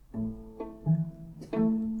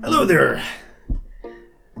Hello there.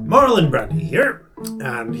 Marlon Brandy here,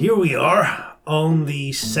 and here we are on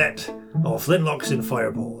the set of Flintlocks and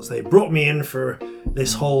Fireballs. They brought me in for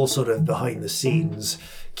this whole sort of behind-the-scenes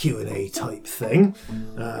Q&A type thing.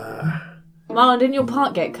 Marlon, didn't your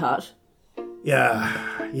part get cut?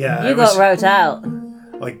 Yeah. You got wrote out.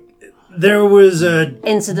 There was a...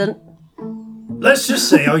 Incident. Let's just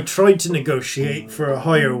say I tried to negotiate for a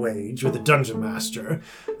higher wage with a dungeon master,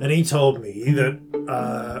 and he told me that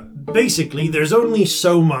basically there's only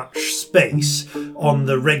so much space on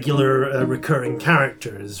the regular recurring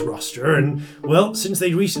characters roster, and, well, since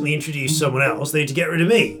they recently introduced someone else, they had to get rid of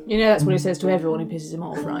me. You know that's what he says to everyone who pisses him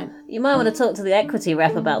off, right? You might want to talk to the equity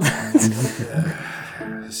rep about that.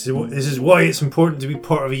 This is why it's important to be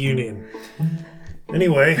part of a union.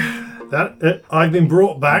 Anyway... I've been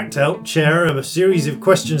brought back to help chair a series of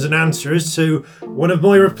questions and answers to one of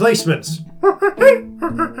my replacements.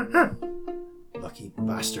 Lucky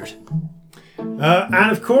bastard.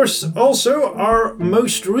 And of course, also our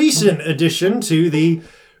most recent addition to the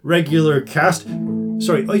regular cast.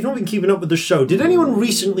 Sorry, I've not been keeping up with the show. Did anyone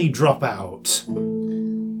recently drop out?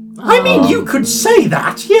 I mean, you could say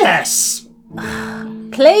that, yes!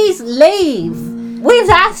 Please leave. We've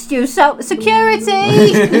asked you, so security!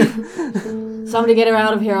 Somebody get her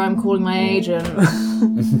out of here, I'm calling my agent.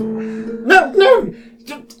 No!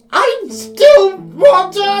 I still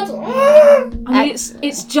want it! I mean,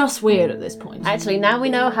 it's just weird at this point. Actually, now we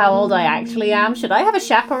know how old I actually am. Should I have a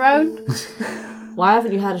chaperone? Why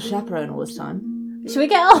haven't you had a chaperone all this time? Should we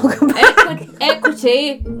get on?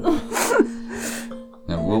 Equity!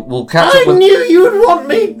 No, we'll catch up with... I knew you'd want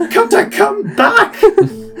me to come back!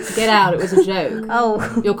 Get out, it was a joke. Oh.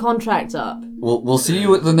 Your contract's up. We'll see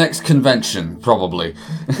you at the next convention, probably.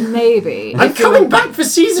 Maybe. I'm coming back for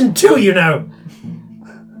season 2, you know!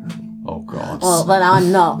 Oh, God. Well, then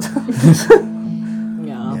I'm not.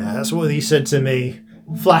 Yeah. That's what he said to me.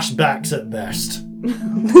 Flashbacks at best.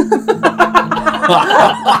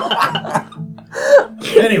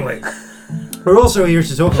 Anyway, we're also here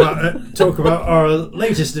to talk about our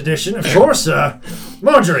latest edition, of course,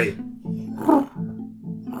 Marjorie.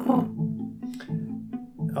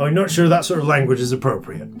 I'm not sure that sort of language is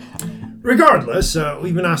appropriate. Regardless,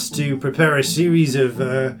 we've been asked to prepare a series of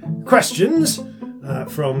questions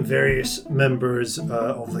from various members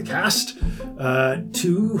of the cast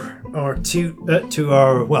to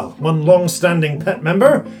our one long-standing pet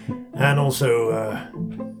member, and also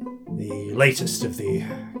the latest of the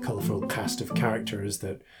colourful cast of characters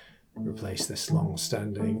that replace this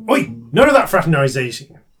long-standing... Oi! None of that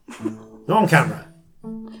fraternisation! Not on camera.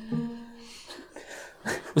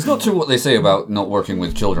 It's not true what they say about not working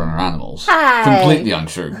with children or animals. Hi. Completely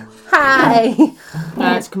untrue. Hi.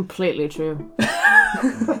 That's completely true.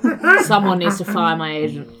 Someone needs to fire my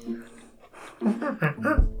agent.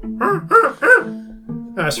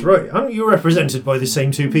 That's right. Aren't you represented by the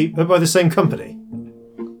same two people, by the same company?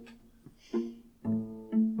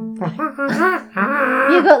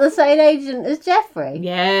 You got the same agent as Jeffrey?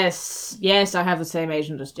 Yes, I have the same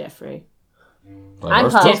agent as Jeffrey.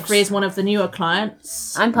 I'm part. Jeffrey is one of the newer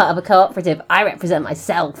clients. I'm part of a cooperative. I represent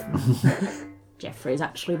myself. Jeffrey's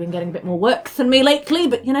actually been getting a bit more work than me lately,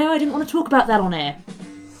 but I didn't want to talk about that on air.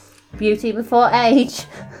 Beauty before age.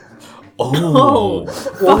 Oh.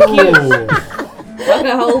 Fuck you. Fuck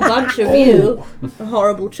a whole bunch of you. A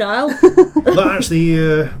horrible child. That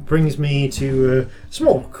actually brings me to a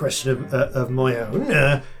small question of my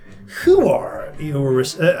own. Who are your...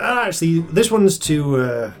 actually, this one's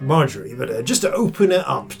to Marjorie, but just to open it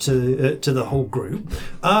up to the whole group.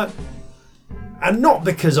 And not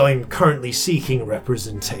because I'm currently seeking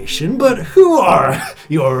representation, but who are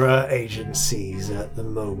your agencies at the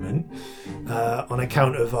moment? On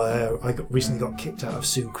account of I recently got kicked out of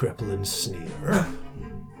Sue Cripple and Sneer.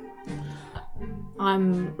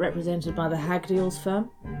 I'm represented by the Hag Deals firm.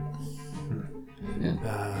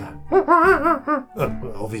 Yeah.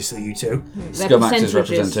 Well, obviously you two. Scum Actors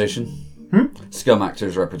representation. Scum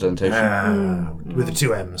Actors representation. With the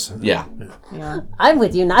two M's. Yeah. I'm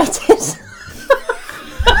with United.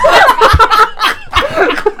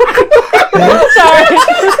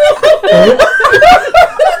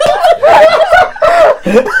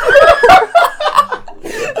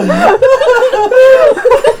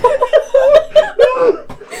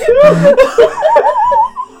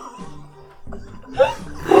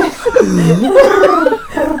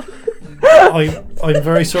 Sorry. I'm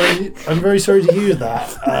very sorry. I'm very sorry to hear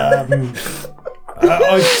that.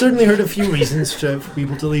 I've certainly heard a few reasons for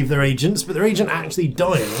people to leave their agents, but their agent actually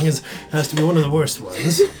dying has to be one of the worst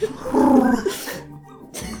ones.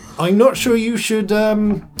 I'm not sure you should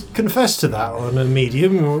confess to that on a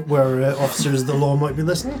medium where officers of the law might be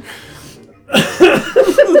listening?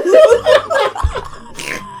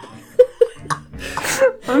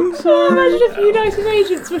 I'm sorry. Imagine if United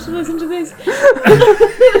Agents were to listen to this.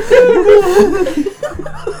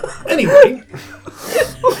 Anyway.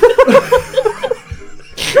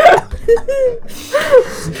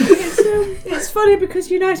 It's funny because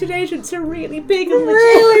United Agents are really big and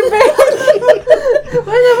Really big. I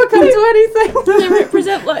never come to anything. they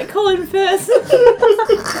represent like Colin Firth.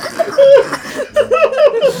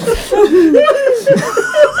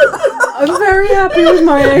 I'm very happy with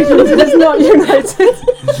my agent. It's not United.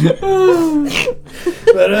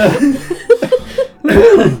 But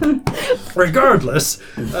regardless,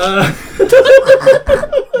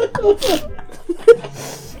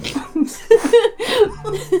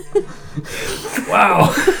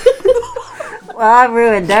 wow. Well, I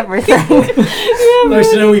ruined everything.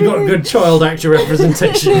 Nice to know we've got good child actor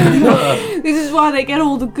representation. This is why they get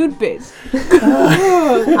all the good bits.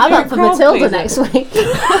 I'm up for crowd Matilda pleaser. next week.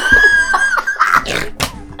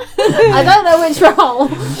 I don't know which role.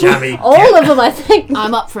 Jammy. All of them, I think.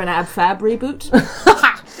 I'm up for an Ab Fab reboot.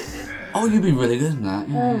 Oh, you'd be really good in that.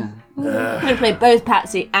 Yeah. I'm going to play both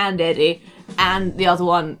Patsy and Eddie, and the other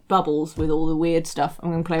one, Bubbles, with all the weird stuff.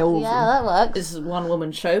 I'm going to play all of them. Yeah, that works. This is a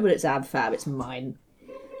one-woman show, but it's Ab Fab. It's mine.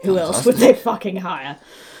 Who else would they fucking hire?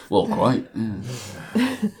 Well, quite.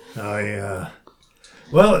 Yeah.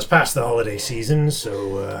 Well, it's past the holiday season,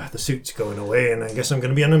 so the suit's going away, and I guess I'm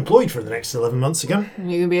going to be unemployed for the next 11 months again. You're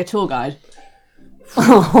going to be a tour guide.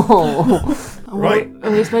 Right.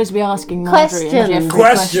 Are we supposed to be asking Marjorie and Jeffrey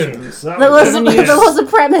Questions. There was a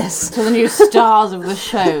premise. to the new stars of the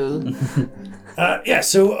show? Yeah,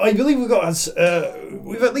 so I believe we've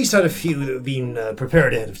at least had a few that have been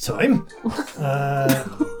prepared ahead of time.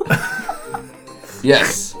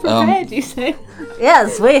 Yes. Where do you say?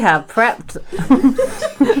 Yes, we have prepped.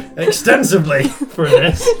 Extensively for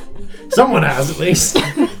this. Someone has, at least.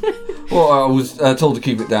 Well, I was told to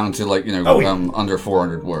keep it down to under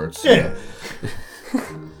 400 words. Yeah.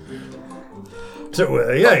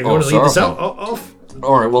 So, you want to lead this off?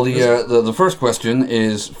 All right. Well, the first question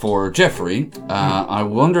is for Jeffrey. I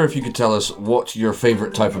wonder if you could tell us what your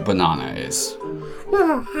favorite type of banana is.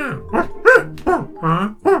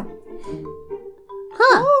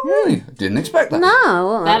 Huh. Really? Didn't expect that.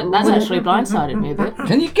 No. That's actually blindsided me a bit.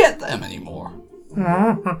 Can you get them anymore?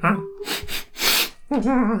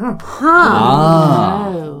 Oh,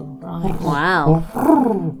 right. Wow.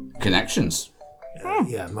 Connections.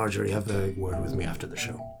 Yeah, Marjorie, have a word with me after the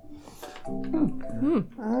show.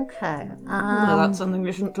 Okay. Well, that's something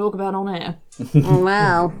we shouldn't talk about on air.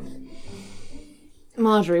 Well.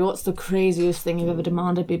 Marjorie, what's the craziest thing you've ever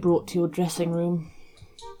demanded be brought to your dressing room?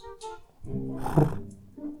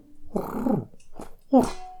 That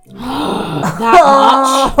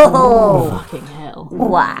much? Oh, fucking hell.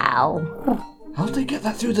 Wow. How'd they get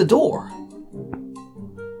that through the door?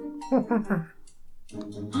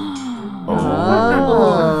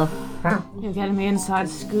 Oh. You're getting the inside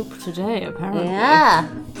scoop today, apparently. Yeah.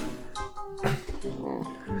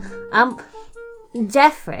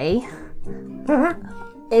 Jeffrey,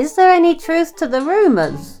 is there any truth to the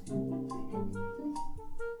rumours?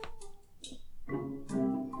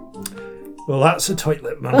 Well, that's a tight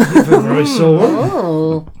lip, man, if ever I saw one.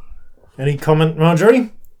 Oh. Any comment, Marjorie?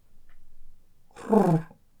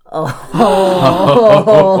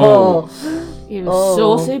 You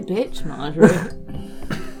saucy bitch, Marjorie.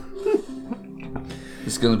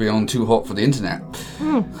 It's going to be on Too Hot for the Internet.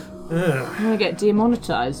 I'm going to get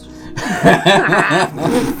demonetised. I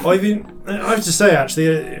have to say, actually,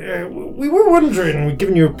 we were wondering,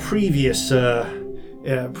 given your previous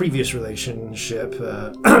relationship,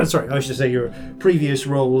 sorry, I should say your previous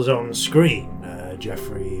roles on screen,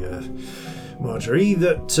 Jeffrey, Marjorie,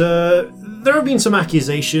 that there have been some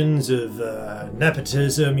accusations of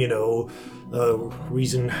nepotism, the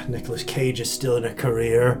reason Nicolas Cage is still in a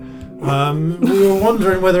career. We were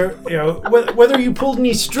wondering whether you pulled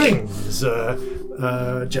any strings,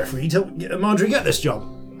 Jeffrey, to Marjorie get this job.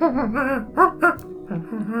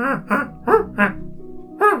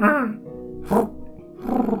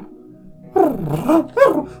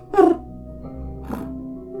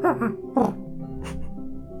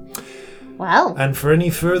 Well. And for any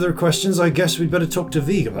further questions, I guess we'd better talk to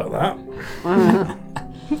Vig about that.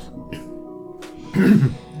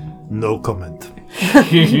 No comment.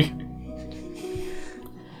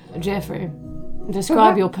 Jeffrey,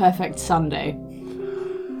 describe your perfect Sunday.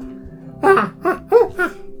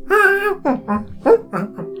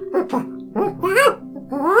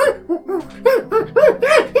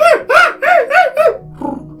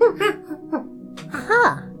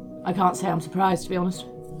 Huh. can't say I'm surprised, to be honest.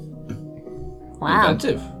 Wow.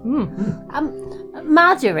 Inventive.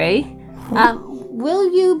 Marjorie,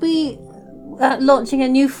 will you be launching a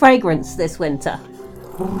new fragrance this winter?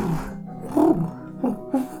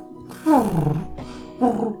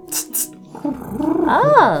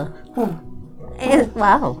 Oh.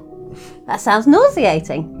 Wow. That sounds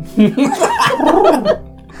nauseating.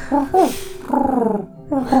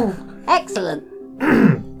 Excellent.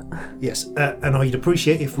 Yes, and I'd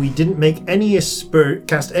appreciate if we didn't make any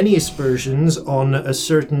cast any aspersions on a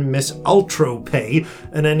certain Miss Ultropay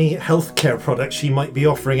and any healthcare products she might be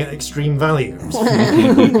offering at extreme values.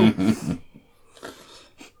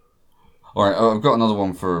 All right, I've got another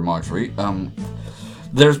one for Marjorie.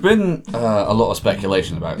 There's been a lot of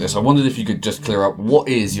speculation about this. I wondered if you could just clear up what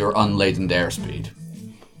is your unladen airspeed?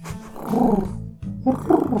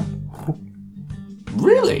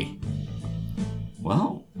 Really?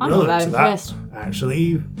 Well, I'm not that to impressed.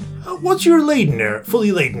 Actually, what's your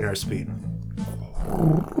fully laden airspeed?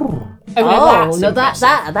 Oh, no,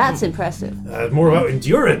 that's impressive. More about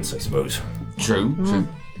endurance, I suppose. true.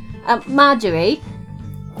 Marjorie,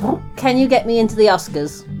 can you get me into the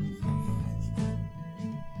Oscars?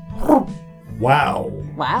 Wow.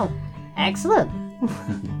 Wow. Excellent.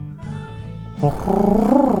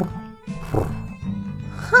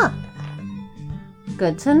 Huh.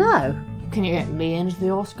 Good to know. Can you get me into the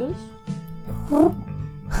Oscars?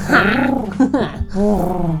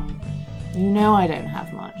 You know I don't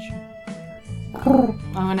have much.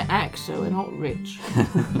 I'm an actor, we're not rich.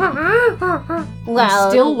 Well,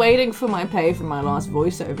 Still waiting for my pay from my last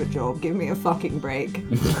voiceover job. Give me a fucking break.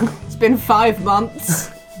 It's been 5 months.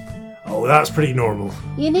 Oh, that's pretty normal.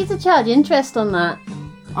 you need to charge interest on that.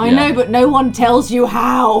 I Yeah. know, but no one tells you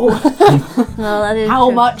how. Well, that is How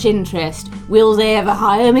true. much interest? Will they ever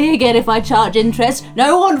hire me again if I charge interest?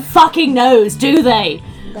 No one fucking knows, do they?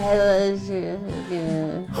 I've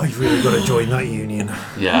really got to join that union.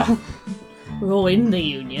 Yeah. We're all in the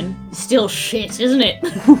union. Still shit, isn't it?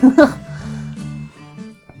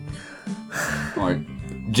 All right,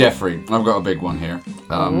 Jeffrey, I've got a big one here.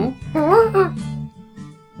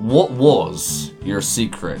 What was your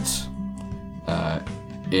secret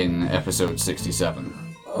in episode 67?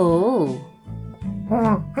 Oh.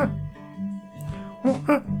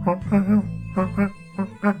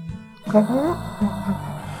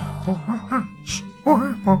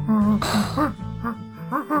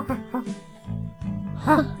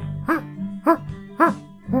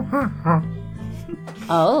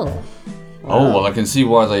 Oh. Oh, well, I can see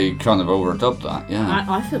why they kind of overdubbed that, yeah.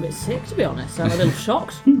 I feel a bit sick, to be honest. I'm a little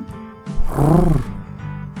shocked.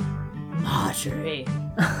 Marjorie.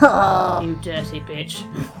 You dirty bitch.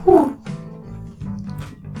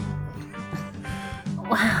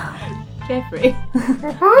 Wow. Jeffrey.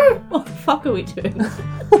 What the fuck are we doing?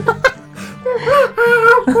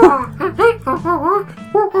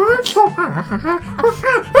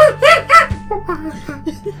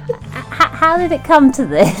 How did it come to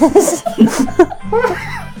this?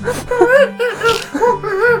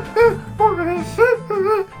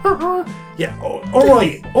 Yeah,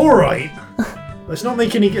 all right. Let's not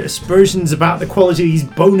make any aspersions about the quality of these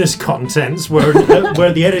bonus contents where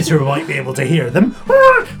the editor might be able to hear them.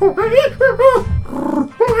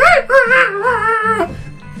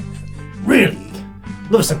 Really?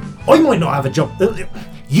 Listen, I might not have a job.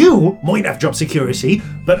 You might have job security,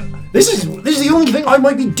 but this is the only thing I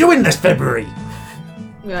might be doing this February.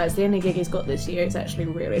 Yeah, it's the only gig he's got this year. It's actually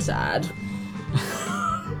really sad.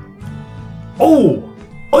 Oh,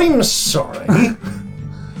 I'm sorry.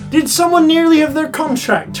 Did someone nearly have their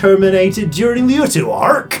contract terminated during the Utu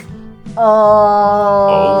arc?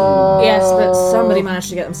 Oh. Yes, but somebody managed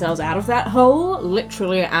to get themselves out of that hole,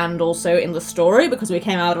 literally and also in the story, because we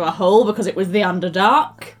came out of a hole because it was the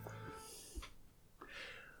Underdark.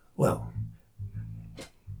 Well,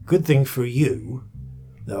 good thing for you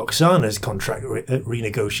that Oksana's contract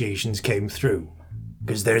renegotiations came through,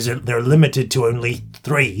 because they're limited to only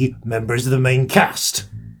 3 members of the main cast.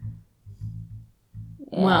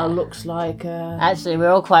 Yeah. Well, looks like, Actually, we're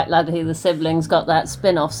all quite lucky the siblings got that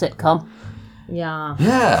spin-off sitcom. yeah.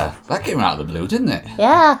 Yeah, that came out of the blue, didn't it?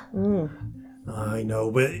 Yeah. I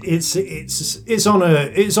know, but it's on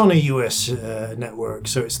a US network,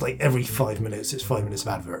 so it's like every 5 minutes. It's 5 minutes of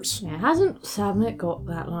adverts. Yeah, hasn't Sabnet got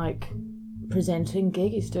that, like, presenting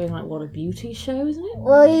gig? He's doing, like, what, a beauty show, isn't it?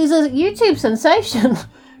 Well, he's a YouTube sensation.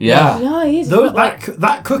 Yeah. Yeah, he's Though got, like,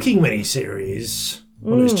 that cooking miniseries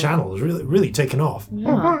on his channel has really taken off.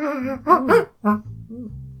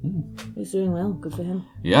 he's doing well. Good for him.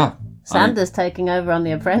 Yeah. Sanders taking over on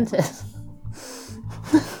The Apprentice.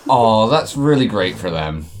 Oh, that's really great for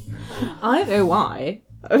them. I don't know why,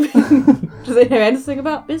 I mean, do they know anything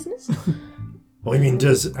about business? I mean,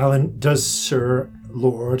 does Sir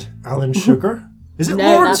Lord Alan Sugar? Is it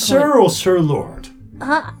No, Lord that's Sir or Sir Lord?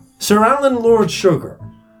 Sir Alan Lord Sugar.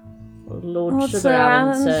 Lord Sugar Sir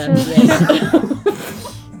Alan, Alan sir. Sugar. Yes.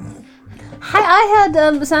 Hey, I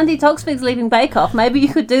heard Sandy Toxpig's leaving Bake Off. Maybe you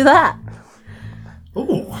could do that.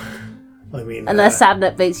 Oh, I mean, Unless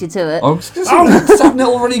Sabnet beats you to it. I was going to say, Sabnet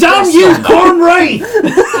already damn guessed you, that. Corn Wraith!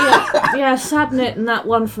 Yeah, Sabnet and that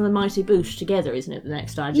one from the Mighty Boosh together, isn't it? The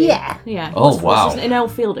next idea. Yeah. Yeah. Oh, What's wow. his name? Noel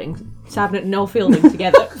Fielding. Sabnet and Noel Fielding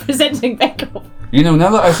together presenting Bake Off. You know,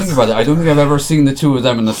 now that I think about it, I don't think I've ever seen the two of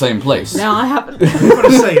them in the same place. No, I haven't. I've got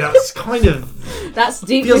to say, that's kind of... That's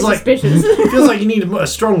deeply Feels like- suspicious. feels like you need a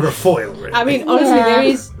stronger foil, really. I mean, honestly,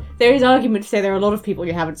 Yeah. there is argument to say there are a lot of people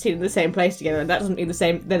you haven't seen in the same place together, and that doesn't mean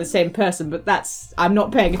they're the same person. But I'm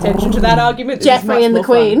not paying attention to that argument. This is Jeffrey much and the more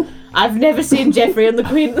fun. Queen. I've never seen Jeffrey and the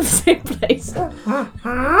Queen in the same place.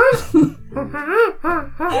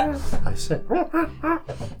 I said...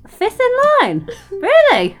 Fifth in line?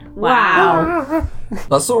 Really? Wow.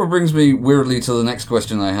 That sort of brings me weirdly to the next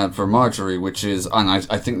question I had for Marjorie, which is, and I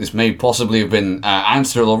think this may possibly have been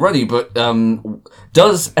answered already, but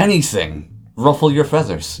does anything ruffle your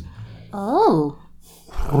feathers? Oh.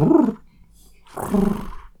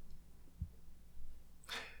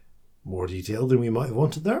 More detail than we might have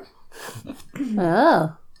wanted there.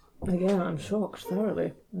 Oh. Again, I'm shocked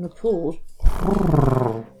thoroughly and appalled.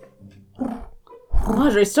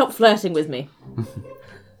 Marjorie, stop flirting with me.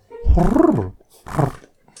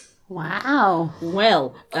 Wow.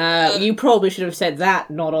 Well, you probably should have said that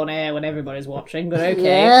not on air when everybody's watching, but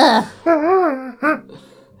okay. Yeah.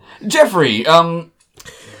 Jeffrey,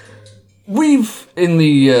 we've in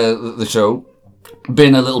the show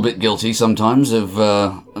been a little bit guilty sometimes of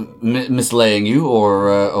mislaying you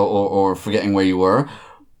or forgetting where you were.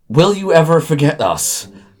 Will you ever forget us?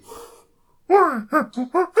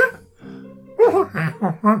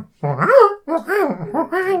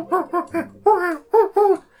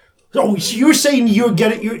 Oh, so you're saying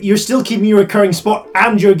you're still keeping your recurring spot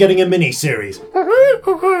and you're getting a mini-series? Of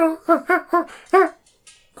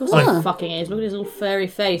course he fucking is. Look at his little furry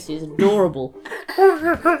face. He's adorable. Hey,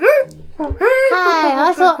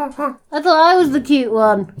 I thought I was the cute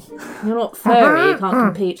one. You're not furry. You can't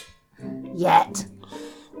compete. Yet.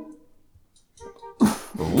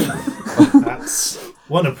 That's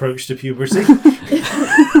one approach to puberty.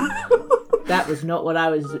 That was not what I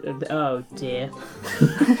was... Oh, dear.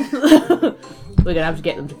 We're going to have to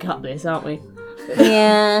get them to cut this, aren't we?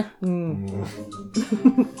 Yeah.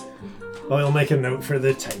 I'll make a note for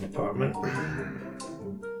the tech department.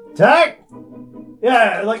 Tech?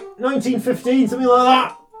 Yeah, like 1915, something like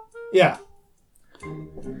that. Yeah.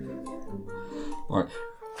 Right.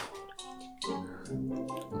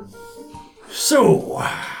 So...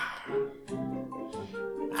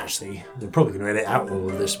 Actually, they're probably going to edit out all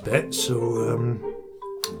of this bit, so,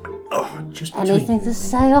 Oh, just between... Anything to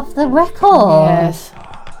say off the record? Yes.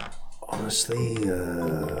 Honestly,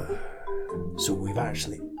 so we've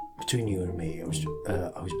actually... Between you and me, I was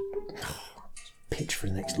pitched for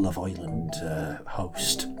the next Love Island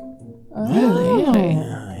host. Really?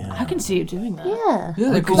 I can see you doing that. Yeah. Yeah,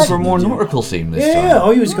 they've gone for a more nautical theme this Yeah, time.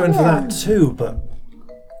 I was going for that too, but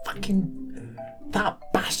fucking that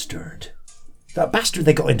bastard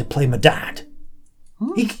they got in to play my dad.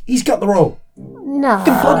 He's got the role. No.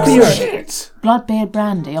 Bloodbeard. Shit. Bloodbeard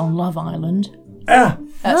Brandy on Love Island. Yeah,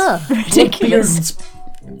 Oh, Ridiculous.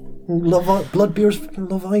 Bloodbeard's fucking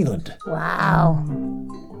Love Island. wow.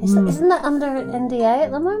 Isn't that under NDA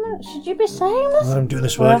at the moment? Should you be saying this? I'm doing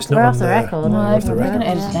this We're right. off- It's not we're on off the record. No, No, off the we're going record. to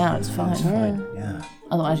edit it out. It's fine. Fine. Yeah.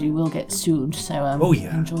 Otherwise, you will get sued. So Oh,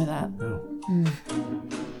 yeah. enjoy that.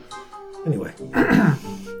 Anyway,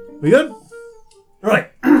 we good? Right.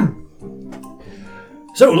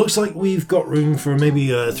 So it looks like we've got room for maybe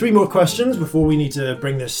 3 more questions before we need to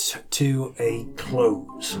bring this to a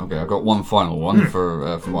close. Okay, I've got one final one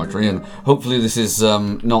for Marjorie, and hopefully this is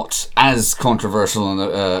not as controversial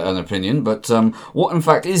an opinion, but what in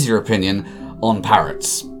fact is your opinion on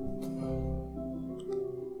parrots?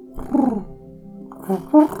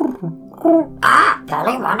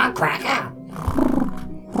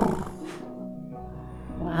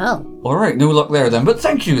 Wow. Alright, no luck there then, but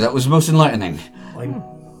thank you, that was most enlightening. I'm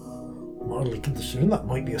mildly concerned that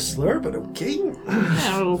might be a slur, but okay.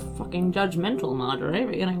 Yeah, a little fucking judgmental, Marjorie,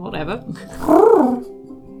 but you know, whatever.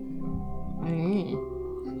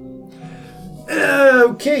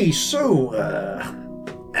 Okay, so,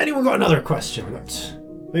 anyone got another question? Got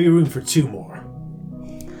maybe room for 2 more.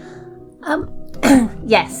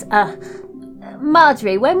 Yes.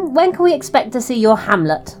 Marjorie, when can we expect to see your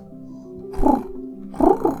Hamlet?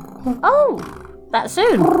 Oh, that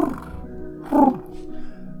soon?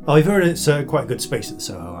 I've heard it's quite a good space at the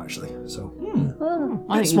Soho, actually. So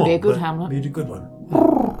I think small, you'd be a good but Hamlet. You'd be a good one.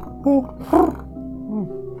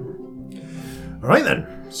 All right then.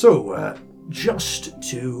 So just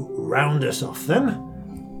to round us off, then.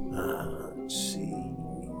 Let's see.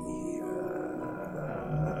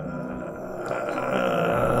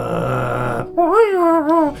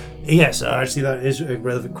 Yes, actually, that is a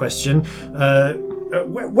relevant question.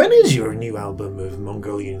 When is your new album of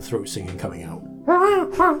Mongolian throat singing coming out?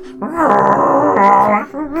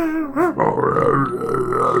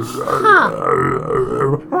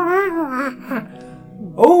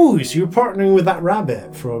 Oh, so you're partnering with that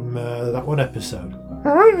rabbit from that one episode.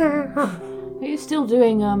 Are you still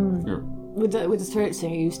doing with the throat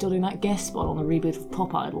singer? Are you still doing that guest spot on the reboot of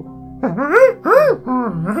Pop Idol?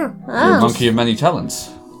 Monkey of many talents.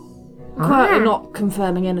 Quietly not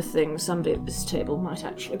confirming anything. Somebody at this table might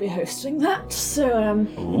actually be hosting that, so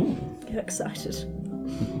get excited.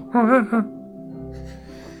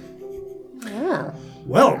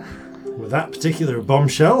 Well, with that particular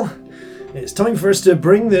bombshell, it's time for us to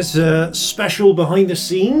bring this special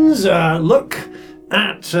behind-the-scenes look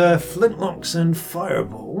at Flintlocks and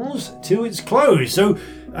Fireballs to its close. So,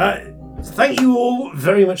 thank you all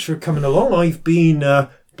very much for coming along. I've been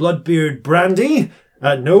Bloodbeard Brandy.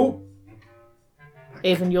 No.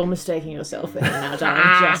 Even you're mistaking yourself in it now,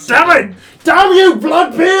 darling. Just Damn it! Damn you,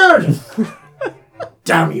 Bloodbeard!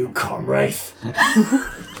 Damn you, Comwraith.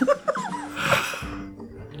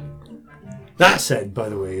 That said, by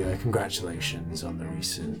the way, congratulations on the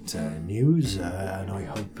recent news, and I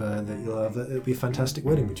hope that it'll be a fantastic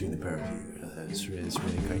wedding between the pair of you. It's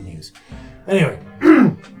really great news. Anyway,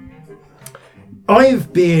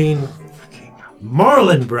 I've been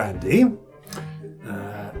Marlon Brandy,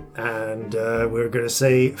 and we're going to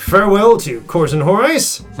say farewell to Corzin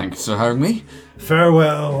Horace. Thanks for having me.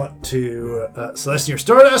 Farewell to Celestia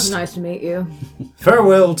Stardust. nice to meet you.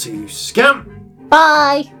 Farewell to Scamp.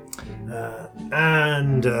 Bye.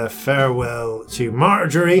 And farewell to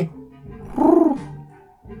Marjorie,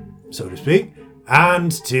 so to speak,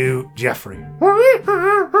 and to Jeffrey.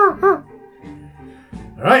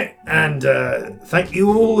 Alright, and thank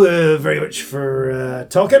you all very much for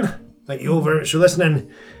talking. Thank you all very much for listening.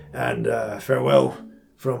 And farewell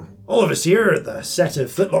from all of us here at the set of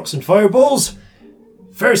Flintlocks and Fireballs,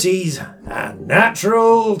 Pharisees and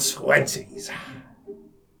Natural 20s.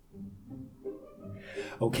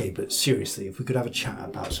 Okay, but seriously, if we could have a chat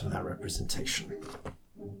about some of that representation.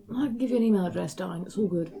 I can give you an email address, darling. It's all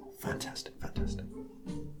good. Fantastic.